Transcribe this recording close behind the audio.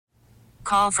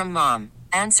call from mom.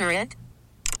 Answer it.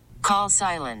 Call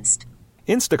silenced.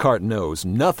 Instacart knows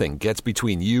nothing gets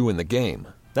between you and the game.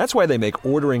 That's why they make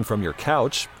ordering from your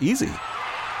couch easy.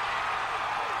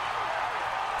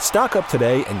 Stock up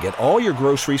today and get all your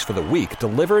groceries for the week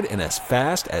delivered in as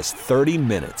fast as 30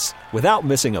 minutes without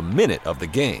missing a minute of the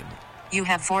game. You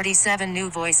have 47 new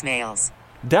voicemails.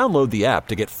 Download the app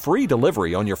to get free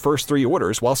delivery on your first 3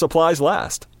 orders while supplies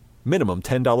last. Minimum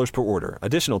 $10 per order.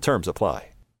 Additional terms apply.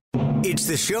 It's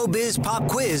the Showbiz Pop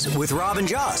Quiz with Rob and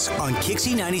Joss on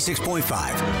Kixie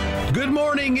 96.5. Good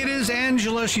morning. It is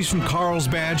Angela. She's from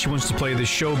Carlsbad. She wants to play the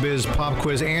Showbiz Pop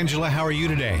Quiz. Angela, how are you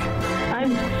today?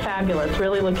 I'm fabulous.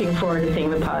 Really looking forward to seeing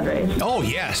the Padres. Oh,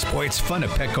 yes. Boy, it's fun at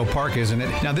Petco Park, isn't it?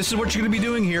 Now, this is what you're going to be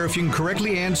doing here. If you can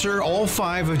correctly answer all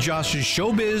 5 of Josh's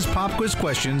Showbiz Pop Quiz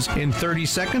questions in 30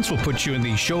 seconds, we'll put you in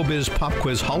the Showbiz Pop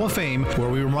Quiz Hall of Fame, where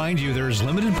we remind you there's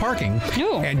limited parking.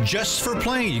 Ooh. And just for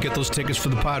playing, you get those tickets for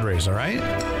the Padres, all right?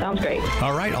 Sounds great.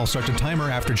 All right, I'll start the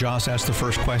timer after Joss asks the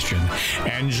first question.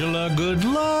 Angela, good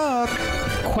luck.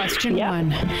 Question 1.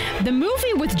 The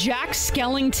movie with Jack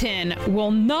Skellington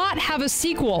will not have a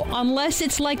sequel unless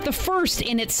it's like the first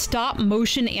in its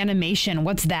stop-motion animation.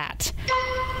 What's that?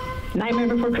 Nightmare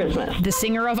Before Christmas. The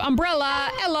singer of Umbrella,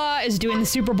 Ella, is doing the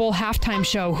Super Bowl halftime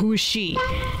show. Who is she?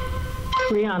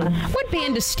 Rihanna. What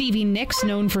band is Stevie Nicks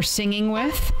known for singing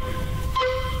with?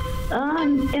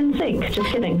 NSYNC. Just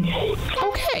kidding.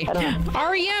 Okay.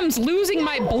 REM's Losing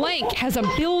My Blank has 1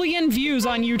 billion views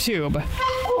on YouTube.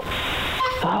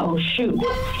 Oh, shoot.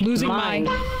 Losing My...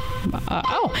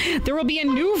 there will be a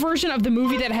new version of the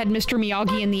movie that had Mr.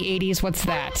 Miyagi in the 80s. What's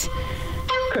that?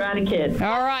 Karate Kid.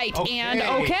 All right. Okay. And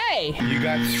okay. You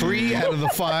got 3 out of the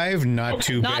 5. Not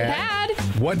too Not bad. bad.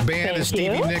 What band is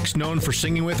Thank Stevie you. Nicks known for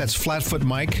singing with? That's Flatfoot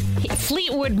Mike.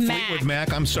 Fleetwood Mac. Fleetwood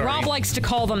Mac, I'm sorry. Rob likes to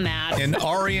call them that. And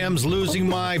REM's Losing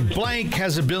My Blank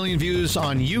has 1 billion views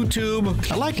on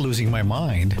YouTube. I like Losing My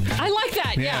Mind. I like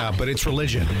that, yeah. But it's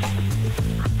religion.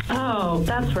 Oh,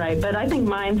 that's right. But I think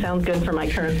mine sounds good for my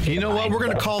current. You know what? We're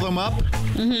going to call them up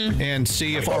and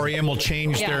see if REM will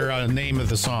change their name of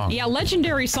the song. Yeah,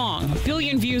 legendary song. 1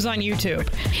 billion views on YouTube.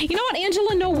 You know what,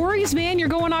 Angela? No worries, man. You're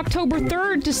going October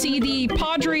 3rd to see the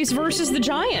Padres versus the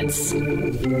Giants.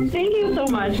 Thank you so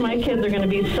much. My kids are going to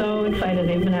be so excited.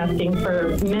 They've been asking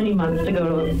for many months to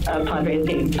go to a Padres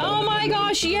game. Oh my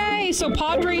gosh, yay! So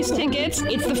Padres tickets.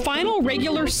 It's the final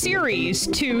regular series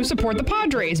to support the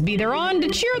Padres. Be there on to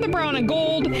cheer the brown and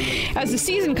gold as the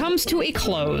season comes to a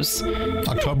close.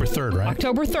 October 3rd, right?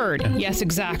 October 3rd. Yes,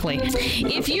 exactly.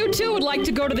 If you too would like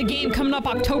to go to the game coming up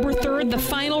October 3rd, the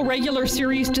final regular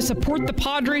series to support the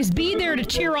Padres, be there to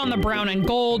cheer on the brown and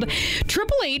gold.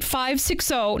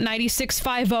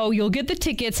 888-560-9650. You'll get the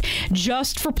tickets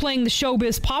just for playing the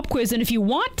Showbiz Pop Quiz. And if you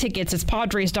want tickets, it's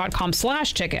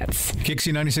padres.com/tickets.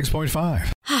 Kixie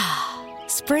 96.5.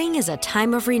 Spring is a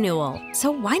time of renewal, so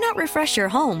why not refresh your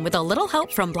home with a little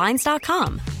help from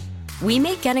Blinds.com? We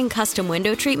make getting custom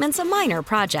window treatments a minor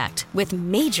project with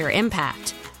major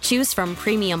impact. Choose from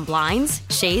premium blinds,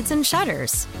 shades, and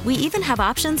shutters. We even have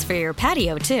options for your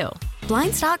patio, too.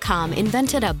 Blinds.com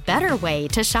invented a better way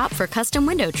to shop for custom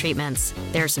window treatments.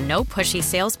 There's no pushy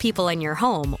salespeople in your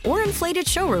home or inflated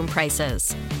showroom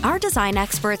prices. Our design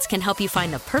experts can help you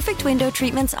find the perfect window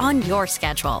treatments on your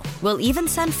schedule. We'll even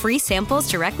send free samples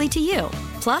directly to you.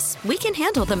 Plus, we can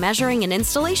handle the measuring and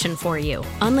installation for you.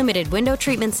 Unlimited window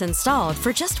treatments installed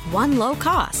for just one low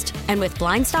cost. And with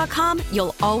Blinds.com,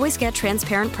 you'll always get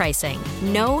transparent pricing.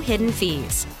 No hidden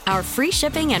fees. Our free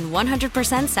shipping and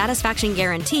 100% satisfaction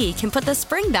guarantee can put the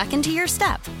spring back into your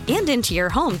step and into your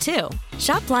home, too.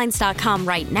 Shop Blinds.com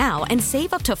right now and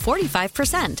save up to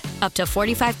 45%. Up to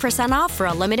 45% off for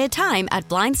a limited time at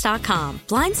Blinds.com.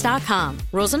 Blinds.com.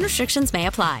 Rules and restrictions may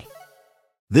apply.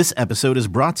 This episode is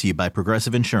brought to you by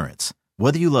Progressive Insurance.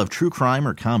 Whether you love true crime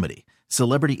or comedy,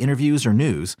 celebrity interviews or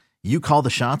news, you call the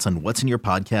shots on what's in your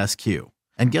podcast queue.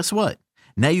 And guess what?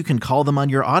 Now you can call them on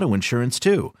your auto insurance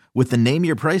too with the Name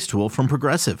Your Price tool from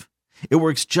Progressive. It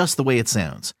works just the way it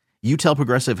sounds. You tell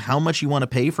Progressive how much you want to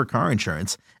pay for car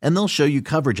insurance, and they'll show you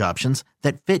coverage options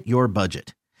that fit your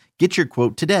budget. Get your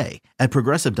quote today at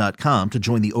Progressive.com to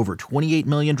join the over 28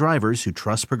 million drivers who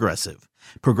trust Progressive.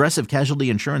 Progressive Casualty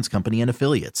Insurance Company and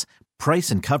Affiliates. Price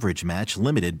and coverage match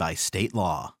limited by state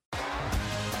law.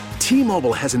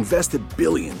 T-Mobile has invested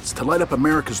billions to light up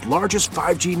America's largest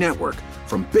 5G network,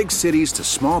 from big cities to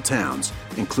small towns,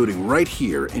 including right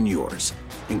here in yours.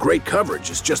 And great coverage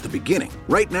is just the beginning.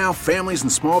 Right now, families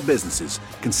and small businesses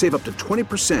can save up to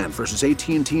 20% versus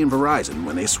AT&T and Verizon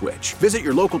when they switch. Visit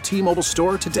your local T-Mobile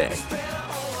store today.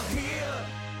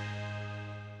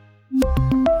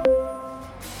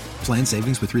 Plan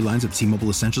savings with 3 lines of T-Mobile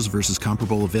Essentials versus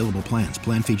comparable available plans.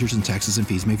 Plan features and taxes and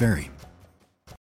fees may vary.